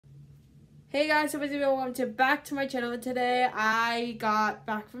Hey guys, so basically welcome back to my channel. Today I got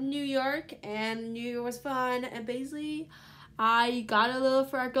back from New York and New York was fun, and basically I got a little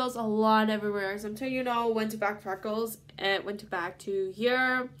freckles a lot everywhere. So I'm telling you now, went to back freckles and went to back to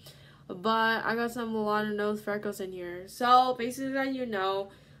here, but I got a lot of nose freckles in here. So basically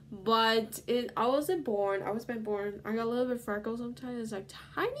but I wasn't born. I got a little bit of freckles sometimes. It's like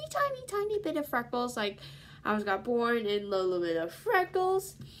tiny bit of freckles. Like I got born in a little bit of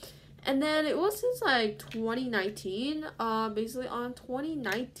freckles. And then it was since like 2019. Basically on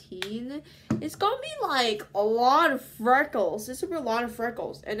 2019, it's got me like a lot of freckles. It's a lot of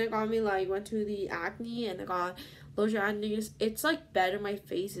freckles, and it got me like went to the acne, and it got lotion acne. It's like better. My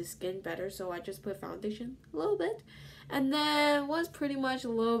face is skin better, so I just put foundation a little bit, and then was pretty much a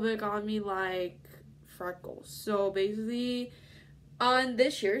little bit got me like freckles. So basically, on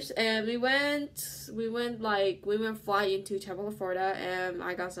this year's, and we went flying to Tampa, Florida, and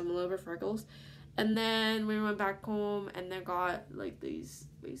I got some little bit of freckles, and then we went back home and then got like these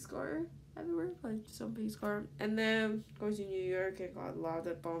face scar everywhere, like some face scar, and then going to New York and got a lot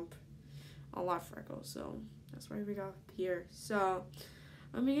of freckles. So that's why we got here. So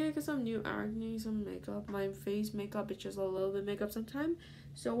I'm gonna get some new acne, some makeup. My face makeup is just a little bit makeup sometimes.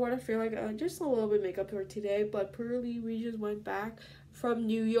 So what I feel like, just a little bit makeup for today. But purely, we just went back from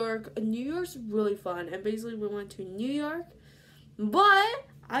New York. New York's really fun, and basically we went to New York. But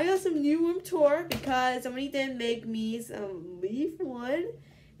I got some new room tour because somebody did make me some leaf one.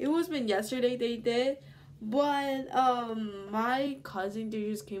 It was been yesterday they did, but my cousin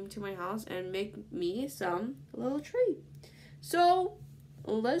just came to my house and make me some little tree. So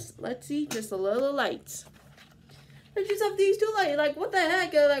let's see just a little lights. I just have these two lights. Like what the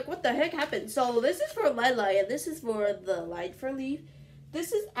heck? Like what the heck happened? So this is for LED light, and this is for the light for leaf.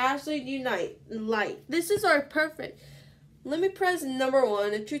 This is actually unite light. This is our perfect. Let me press number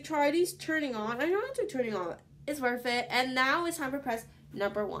 1 to try these turning on. I know how to turning on. It's worth it. And now it's time to press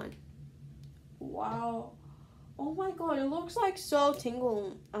number 1. Wow. Oh my god, it looks like so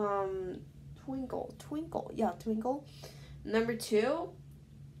twinkle. Yeah, twinkle. Number 2.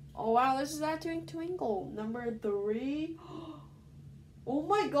 Oh wow, this is actually twinkle. Number 3. Oh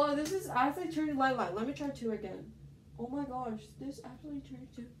my god, this is actually turning light. Let me try 2 again. Oh my gosh, this actually turned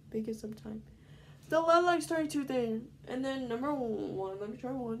too big at some time. The LED light's turning too thin. And then number 1, let me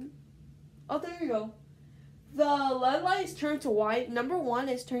try 1. Oh, there you go. The LED light is turned to white. Number 1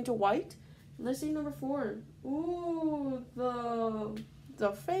 is turned to white. Let's see number 4. Ooh,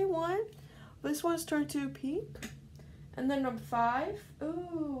 the fade one. This one's turned to pink. And then number 5. Ooh,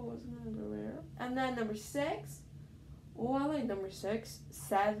 what's number rare? And then number 6. Oh, I like number 6.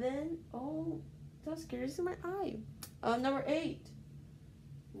 7. Oh, that's scary. It's in my eye. Number 8.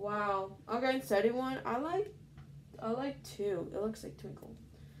 Wow. Okay, steady one. I like 2. It looks like twinkle.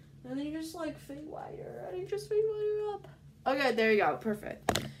 And then you just like fade wider. And you just fade wider up. Okay, there you go.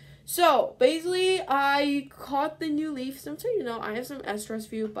 Perfect. So basically, I caught the new leaves. I'm telling you, I have some extras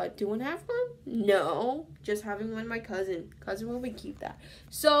for you, but do you want to have one? No, just having one. My cousin will be keep that.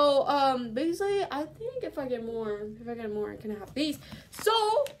 So basically, I think if I get more, I can have these.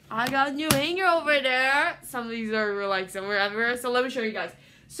 So I got a new hanger over there. Some of these are like somewhere everywhere. So let me show you guys.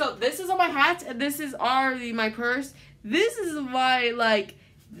 So this is on my hat, and this is already my purse. This is my like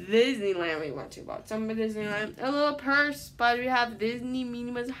Disneyland we went to, about some of Disneyland, a little purse, but we have Disney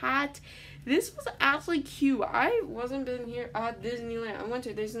Minnie Mouse hat. This was actually cute. I wasn't been here at Disneyland. I went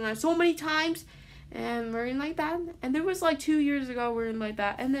to Disneyland so many times and wearing like that, and there was like 2 years ago wearing like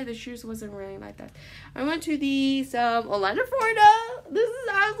that, and then the shoes wasn't wearing like that. I went to the Orlando, Florida. This is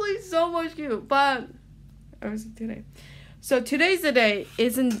actually so much cute, but I was today. So today's the day.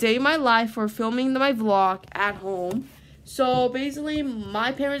 It's a day of my life for filming my vlog at home. So basically,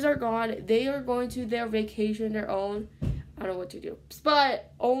 my parents are gone. They are going to their vacation, their own. I don't know what to do.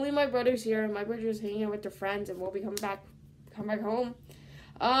 But only my brother's here. My brother's hanging out with their friends, and we'll come back home.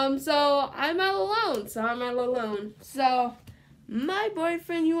 So I'm all alone. So my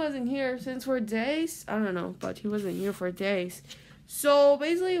boyfriend, he wasn't here since for days. I don't know, but he wasn't here for days. So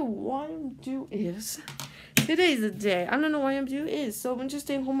basically, what I'm do is today's the day. I don't know what I'm do is. So I'm just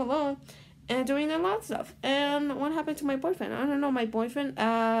staying home alone and doing a lot of stuff. And what happened to my boyfriend? I don't know. My boyfriend,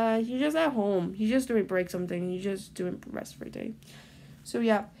 he's just at home. He's just doing break something. He's just doing rest for a day. So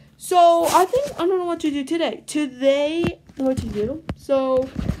yeah. So I don't know what to do today. So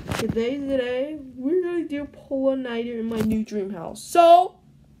today's the day. We're gonna do pool night in my new dream house. So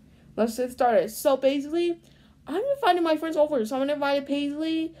let's get started. So basically, I'm inviting my friends over. So I'm gonna invite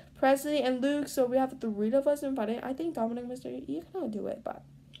Paisley, Presley, and Luke. So we have 3 of us invited. I think Dominic, Mr. You cannot do it, but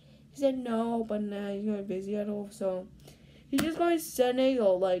he said no, but now he's gonna be busy at all. So He's just going to San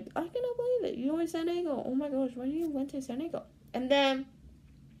Diego. Like, I cannot believe it. You going to San Diego? Oh my gosh, when you went to San Diego? And then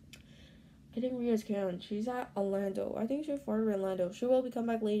I think Ria's Karen. She's at Orlando. I think she's far to Orlando. She will be come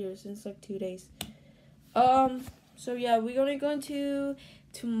back later since like 2 days. So yeah, we're gonna go into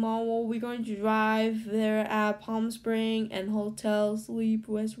tomorrow. We're going to drive there at Palm Spring and hotel, sleep,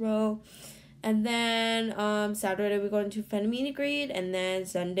 restaurant. And then Saturday we're going to Fan Meet and Greet, and then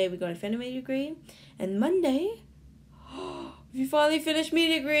Sunday we're going to Fan Meet and Greet. And Monday, we finally finished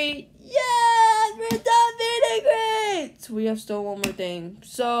Meet and Greet. Yes, we're done Meet and Greet. We have still one more thing.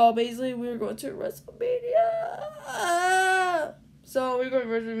 So basically, we're going to WrestleMania. So we're going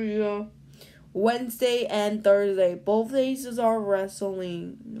to WrestleMania Wednesday and Thursday. Both days is our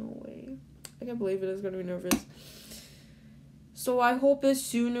wrestling. No way. I can't believe it. It's going to be nervous. So I hope it's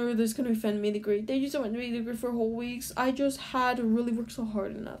sooner. There's going to be Fan Meet and Greet. They just went to Meet and Greet for whole weeks. I just had to really work so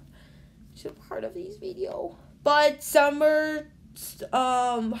hard enough to be part of these video. But summer,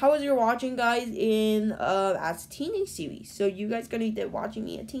 how was your watching, guys, in as a teenage series? So you guys gonna be watching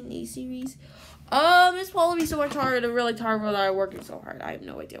me a teenage series? It's probably so much hard. I'm really tired of that. Working so hard. I have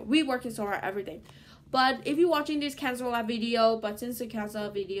no idea. We working so hard every day. But if you're watching this cancel that video, but since the cancel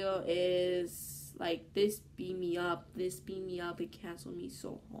video is like this beat me up, it canceled me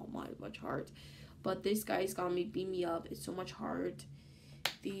so much hard. But this guy's got me beat me up. It's so much hard.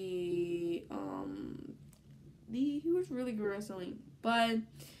 He was really good wrestling, but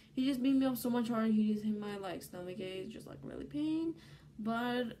he just beat me up so much hard. He just hit my like stomach ache, just like really pain.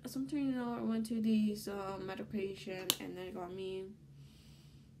 But something, I went to these medical patient, and then it got me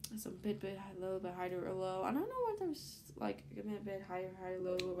some a little bit higher or low. I don't know what there's like a bit higher,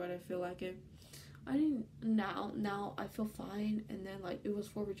 low, but I feel like it. I didn't now I feel fine, and then like it was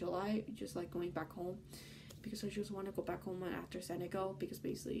 4th of July, just like going back home. Because I just want to go back home after San Diego, because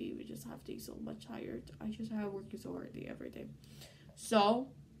basically we just have to be so much tired. I just have working so hard every day. So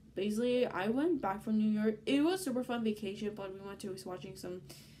basically I went back from New York. It was super fun vacation, but we went to watching some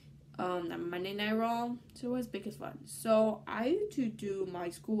Monday Night Raw, so it was big as fun. So I had to do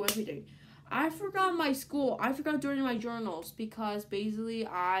my school every day. I forgot my school. I forgot during my journals, because basically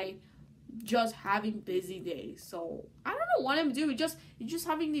I just having busy days. So I don't know what I'm doing. Just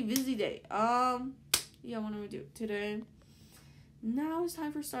having the busy day. Yeah, what I'm gonna do today. Now it's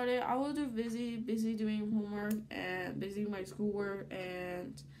time for started. I will do busy doing homework and busy my schoolwork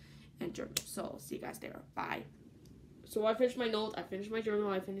and journal. So see you guys there. Bye. So I finished my notes. I finished my journal.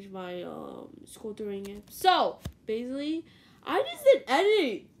 I finished my school doing it. So basically, I just did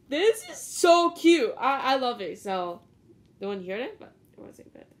editing. This is so cute. I love it. So don't want to hear it, but I want to say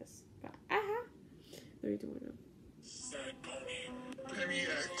about this. But, 3, 2, 1.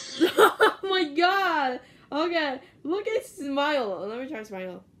 Oh my god. Okay. Look at smile. Let me try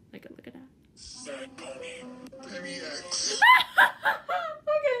smile. Look at that. Okay.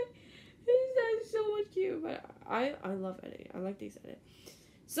 He's so much cute. But I love editing. I like these edits.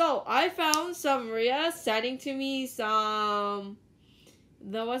 So I found some Maria sending to me some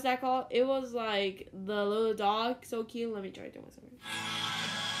what's that called? It was like the little dog. So cute. Let me try doing something.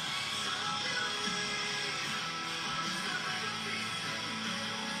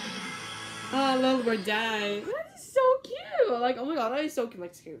 Oh, little bird died. That is so cute. Like, oh my god, that is so cute.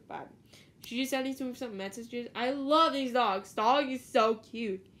 Like, cute, bad. She just sent me some messages. I love these dogs. Dog is so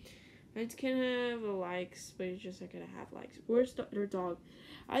cute. It's gonna have likes, but it's just not gonna have likes. Where's their dog?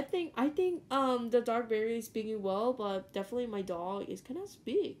 I think the dog barely speaking well, but definitely my dog is gonna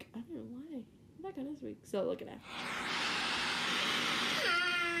speak. I don't know why. I'm not gonna speak. So look at that.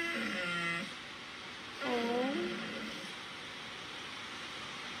 Oh.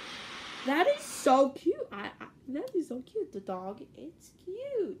 That is so cute. That is so cute. The dog, it's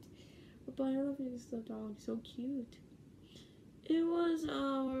cute. But I love this dog. So cute. It was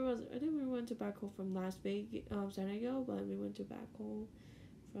where was it? I think we went to back home from Las Vegas, San Diego, but we went to back home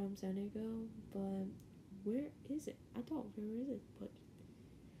from San Diego. But where is it? I thought where is it? But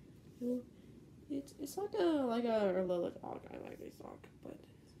it's like a little dog. I like this dog, but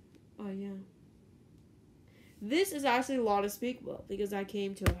oh yeah. This is actually a lot of speak well, because I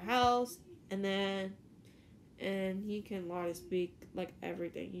came to her house and he can a lot of speak like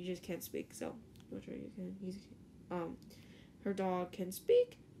everything. He just can't speak, so I'm sure you can. He's her dog can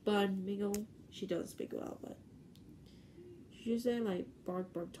speak, but Mingo, she doesn't speak well, but she just say like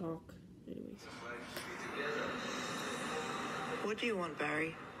bark talk. Anyways. What do you want,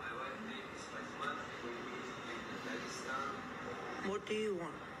 Barry? What do you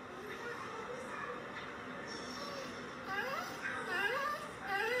want?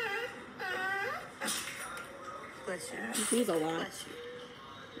 Bless you. He sneezes a lot.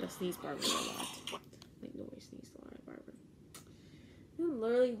 The sneeze Barbara a lot. Like, no way sneezed a lot, Barbara.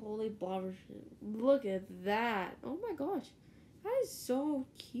 literally holy bother. Look at that. Oh my gosh. That is so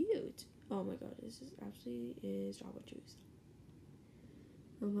cute. Oh my god, this is absolutely is chocolate juice.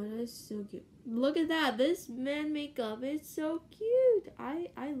 Oh my god, that is so cute. Look at that. This man makeup is so cute.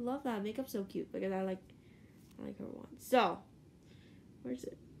 I love that. Makeup's so cute. Look at that. I like her one. So, where's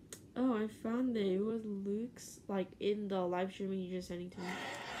it? Oh, I found it. It was Luke's, like, in the live streaming you just sending to me.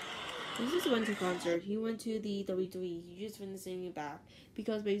 He just went to concert. He went to the WWE. He just went to sending it back.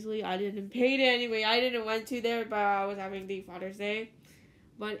 Because basically, I didn't pay it anyway. I didn't went to there, but I was having the Father's Day.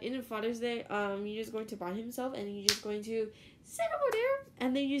 But in the Father's Day, you're just going to buy himself, and you're just going to sit over there.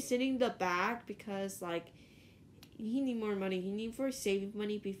 And then you're sitting in the back because, like, he need more money. He need for saving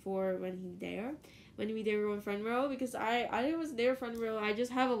money before when he's there. When we there on front row, because I was there front row. I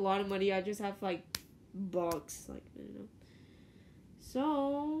just have a lot of money. I just have like bucks, like, I don't know.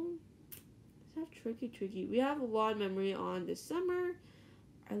 So it's not tricky. We have a lot of memory on this summer.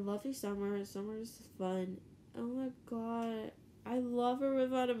 I love the summer. Summer is fun. Oh my god, I love her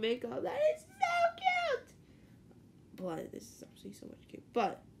without a makeup. That is so cute. But this is actually so much cute.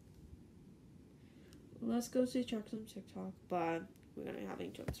 But let's go see check some TikTok. But we're gonna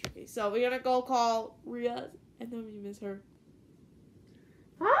having jumps tricky. So we're gonna go call Rhea, and then we miss her.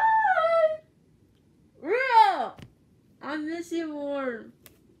 Hi, Rhea. I miss you more.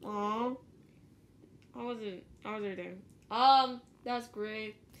 Aw. How was your day? That's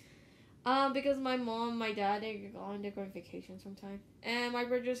great. Because my mom, my dad, they're going vacation sometime, and my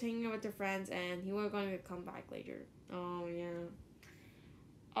brother's hanging out with their friends, and he was going to come back later. Oh yeah.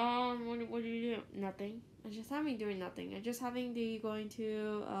 What do you do? Nothing. I just haven't doing nothing. I just having the going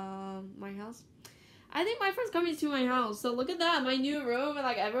to my house. I think my friend's coming to my house. So look at that, my new room and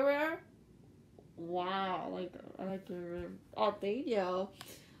like everywhere. Wow, I like the room. Oh, thank you.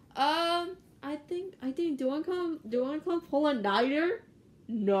 I think do I come pull a nighter?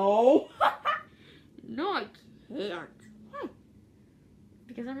 No. No, I can't. Why?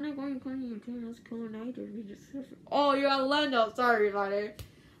 Because I'm not going to call you until let's pull a nighter. Oh, you're Orlando. Sorry about it.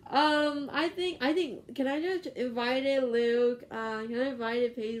 I think, can I just invite Luke, can I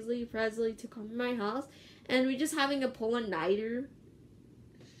invite Paisley, Presley to come to my house, and we're just having a Poland nighter?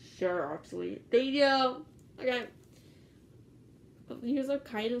 Sure, actually. Thank you. Okay. Here's a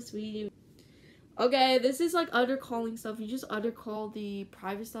kind of sweet. Okay, this is like other calling stuff. You just other call the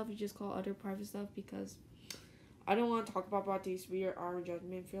private stuff. You just call other private stuff because I don't want to talk about these weird our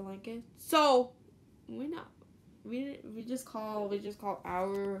judgment feel like it. So, we're not. We just call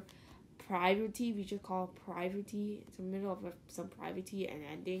our privacy. We just call privacy. It's the middle of some privacy and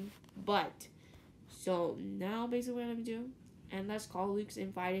ending. But so now basically what I'm doing, and let's call Luke's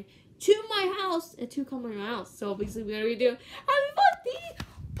invited to my house and to come to my house. So basically what we do, I'm about the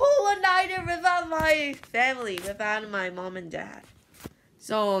Polar nighter without my family, without my mom and dad.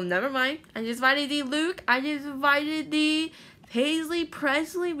 So never mind. I just invited the Luke. I just invited the Paisley,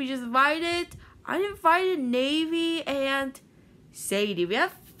 Presley. We just invited. I invited Navy and Sadie. We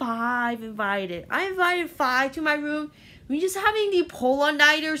have 5 invited. I invited 5 to my room. We're just having the Polar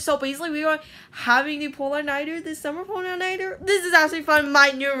nighter. So basically we are having the Polar nighter, the summer Polar nighter. This is actually fun.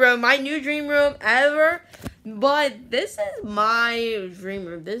 My new room. My new dream room ever. But this is my dream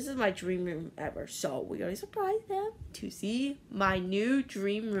room. This is my dream room ever. So we're going to surprise them to see my new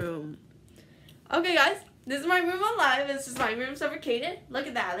dream room. Okay guys. This is my room alive. This is my room suffocated. Look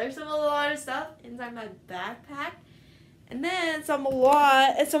at that. There's a lot of stuff inside my backpack. And then some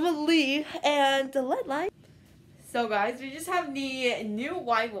leaf and the LED light. So guys, we just have the new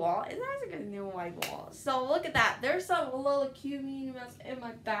white wall. It's actually a new white wall. So look at that. There's some little cute mess in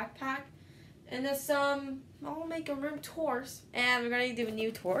my backpack. And there's some, I'll make a room tours. And we're going to do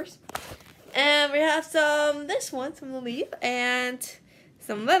new tours. And we have some leaf and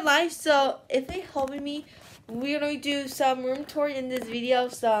some red lights. So if they helping me, we're going to do some room tour in this video.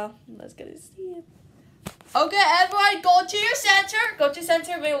 So let's get to see it. Okay, everyone, go to your center. Go to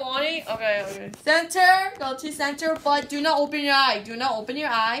center if you want it. Okay. Center, go to center, but do not open your eye. Do not open your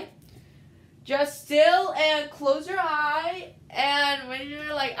eye. Just still and close your eye. And when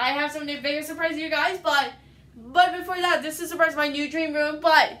you're like, I have something bigger surprise you guys, but before that, this is surprise my new dream room,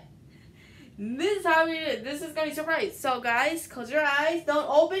 but this is how this is gonna be surprise. So guys, close your eyes. Don't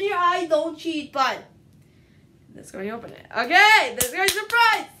open your eyes. Don't cheat, but this is gonna open it. Okay, this is gonna be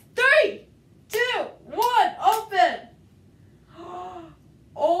surprise. 3, 2, 1, open.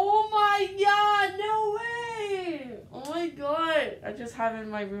 Oh my god, no way. Oh my god. I just have in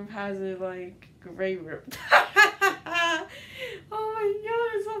my room has a like gray room. Oh my god,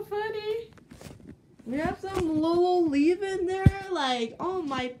 it's so funny. We have some little leaf in there, like on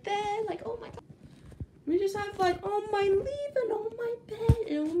my bed, like oh my god. We just have like all my leave and all my bed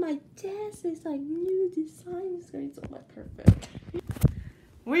and all my desk is like new designs. It's all like perfect.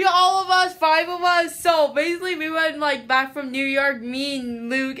 We all of us, 5 of us. So basically we went like back from New York, me and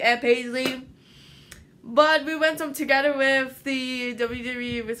Luke and Paisley. But we went some together with the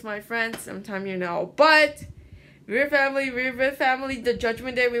WWE with my friends, sometime you know. But we're family, we're with family. The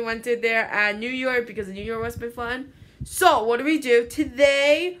Judgment Day we went to there at New York because New York was a bit fun. So what do we do?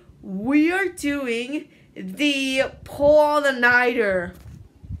 Today we are doing the pull all the nighter.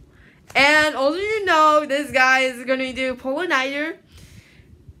 And also you know this guy is gonna do pull a nighter.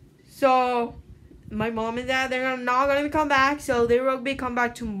 So my mom and dad, they're not gonna come back, so they will be come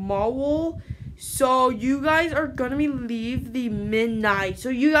back tomorrow. So you guys are gonna be leave the midnight. So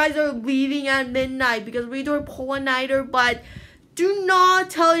you guys are leaving at midnight because we do a pull a nighter, but do not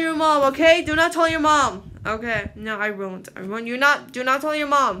tell your mom, okay? Do not tell your mom. Okay, no, I won't. Do not tell your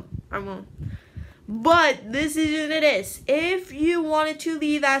mom. I won't. But this is what it is. If you wanted to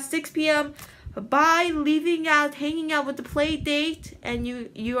leave at 6 p.m. by leaving out, hanging out with the play date, and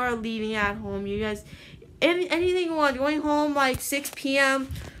you are leaving at home, you guys, anything you want, going home like 6 p.m.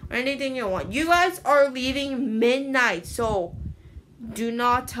 or anything you want. You guys are leaving midnight, so do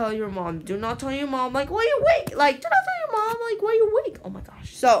not tell your mom. Do not tell your mom, like, why you awake? Like, do not tell your mom, like, why you awake? Oh my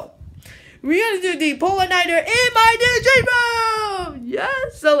gosh. So we're gonna do the pull a nighter in my new dream room.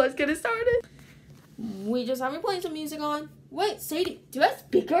 Yes. So let's get it started. We just have me playing some music on. Wait, Sadie, do I have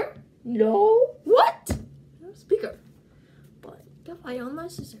speaker? No. What? No speaker. But if I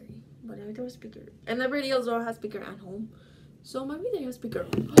unnecessary. But I don't have speaker. And the radios don't have speaker at home. So maybe they have speaker.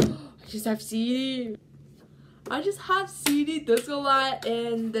 I just have CD. I just have CD this a lot,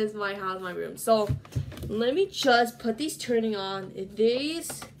 and this is my house, my room. So let me just put these turning on. If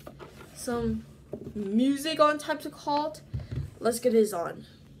there's some music on types of called, let's get this on.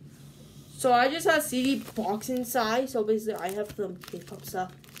 So I just have CD box inside. So basically I have some K-pop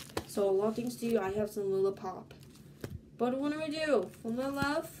stuff. So a lot of things to do. I have some Lillipop. But what do we do? From the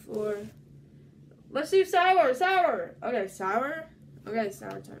left or let's do sour. Okay, sour. Okay,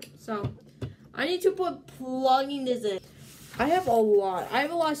 sour time. So I need to put plugging this in. I have a lot. I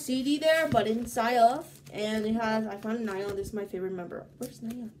have a lot of CD there, but inside of, and it has, I found Nyan. This is my favorite member. Where's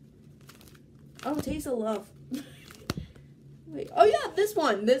Nyan? Oh, Taste of Love. Wait. Oh yeah, this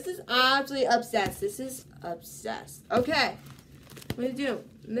one. This is absolutely obsessed. This is obsessed. Okay. What do you do?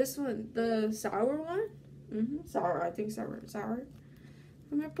 This one, the sour one? Sour. I think sour.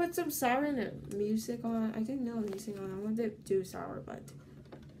 I'm gonna put some sour in it. Music on. I think no music on. I want to do sour, but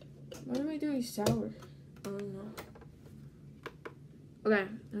what am I doing sour? I don't know. Okay,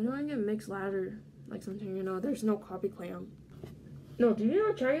 I know I can mix louder, like something, you know. There's no copy clam. No, did you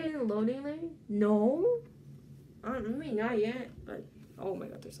not try it in the loading lane? No. I mean, not yet, but oh my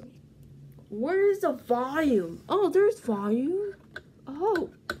god, there's something. Where's the volume? Oh, there's volume.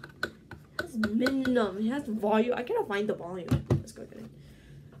 Oh, it has minimum. It has volume. I cannot find the volume. Let's go get it.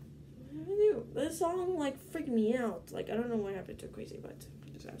 What do I do? This song like freaked me out. Like I don't know what happened to Crazy, but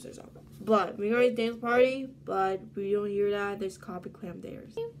just answer this song. But we're going to dance party, but we don't hear that. There's copy clam there.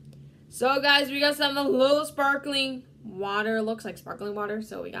 So guys, we got some little sparkling water. Looks like sparkling water.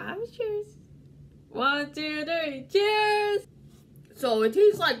 So we gotta have a cheers. 1, 2, 3, cheers! So it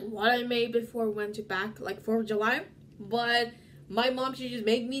tastes like what I made before we went to back, like 4th of July. But my mom, she just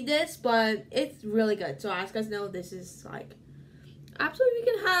made me this, but it's really good. So as you guys know, this is like, absolutely we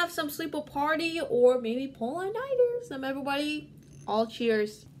can have some sleepover party or maybe pull a nighter. Some everybody, all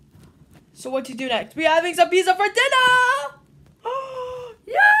cheers. So what to do next? We're having some pizza for dinner!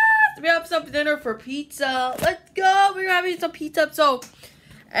 Yes! We have some dinner for pizza. Let's go! We're having some pizza. So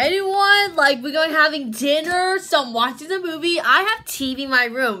anyone, like, we're going having dinner, some watching the movie. I have TV in my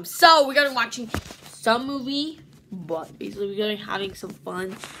room, so we're gonna watching some movie, but basically we're gonna having some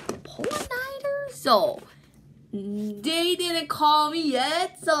fun pull a nighter. So they didn't call me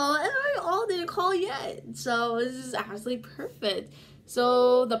yet, so everybody all didn't call yet. So this is absolutely perfect.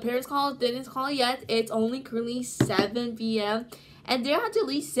 So the parents didn't call yet. It's only currently 7 p.m. and they're at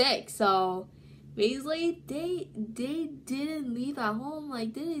least 6. So basically they didn't leave at home.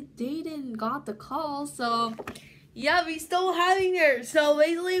 Like they didn't got the call. So yeah, we still having her. So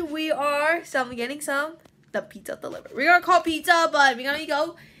basically we are getting the pizza delivered. We're gonna call pizza, but we're gonna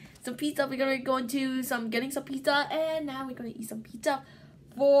go some pizza. We're gonna go into getting some pizza, and now we're gonna eat some pizza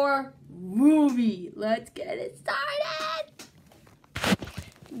for movie. Let's get it started.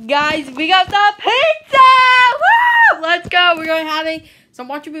 Guys, we got the pizza! Woo! Let's go. We're going having some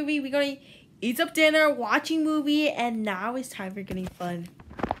watching movie. We're going to eat some dinner, watching movie, and now it's time for getting fun.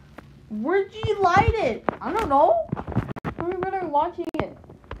 Where'd you light it? I don't know. We're watching it.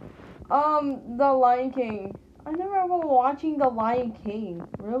 The Lion King. I never ever watching The Lion King.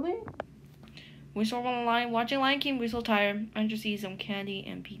 Really? We're still watching Lion King. We're so tired. I just eat some candy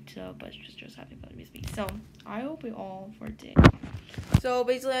and pizza, but just having fun with me. So I hope we all for today. So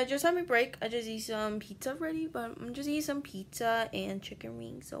basically, I just had my break. I just eat some pizza already, but I'm just eating some pizza and chicken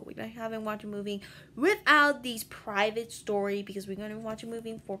wings. So we're not having watch a movie without these private story because we're gonna watch a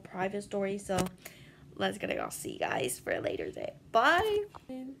movie for private story. So let's go see you guys for a later day. Bye.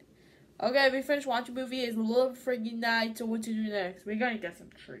 Okay, we finished watching a movie. It's a little freaking night, so what to do next? We're gonna get some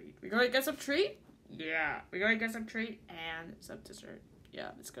treat. We're gonna get some treat? Yeah, we're gonna get some treat and some dessert.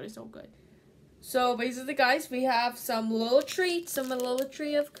 Yeah, it's gonna be so good. So basically, guys, we have some little treats, some little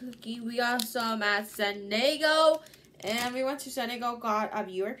treat of cookie. We got some at San Diego, and we went to San Diego, got a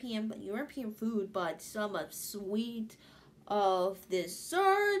European food, but some of sweet of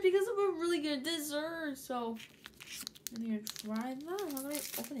dessert because of a really good dessert. So I'm gonna try that. I'm gonna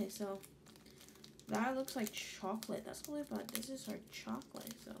open it. So that looks like chocolate. That's all about. This is our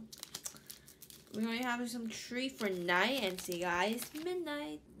chocolate. So we're gonna have some treat for night and see you guys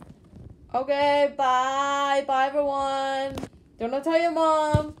midnight. Okay, bye everyone. Don't tell your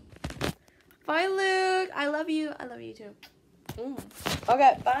mom. Bye, Luke. I love you. I love you too.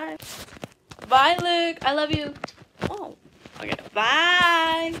 Okay, bye. Bye, Luke. I love you. Oh, okay,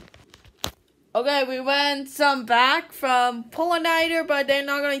 bye. Okay, we went some back from Pollinator, but they're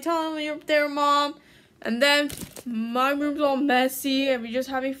not gonna tell me their mom. And then my room's all messy, and we're just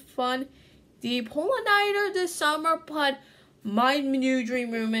having fun. The Pollinator this summer, but my new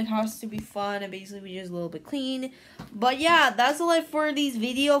dream room, it has to be fun, and basically we just a little bit clean. But yeah, that's all it for this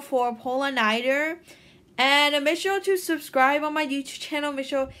video for Pollinator. And make sure to subscribe on my YouTube channel. Make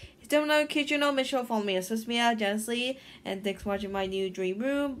sure hit the notification bell. Make sure to follow me on social media, Janice. And thanks for watching my new dream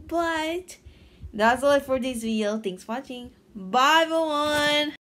room. But that's all it for this video. Thanks for watching. Bye, everyone.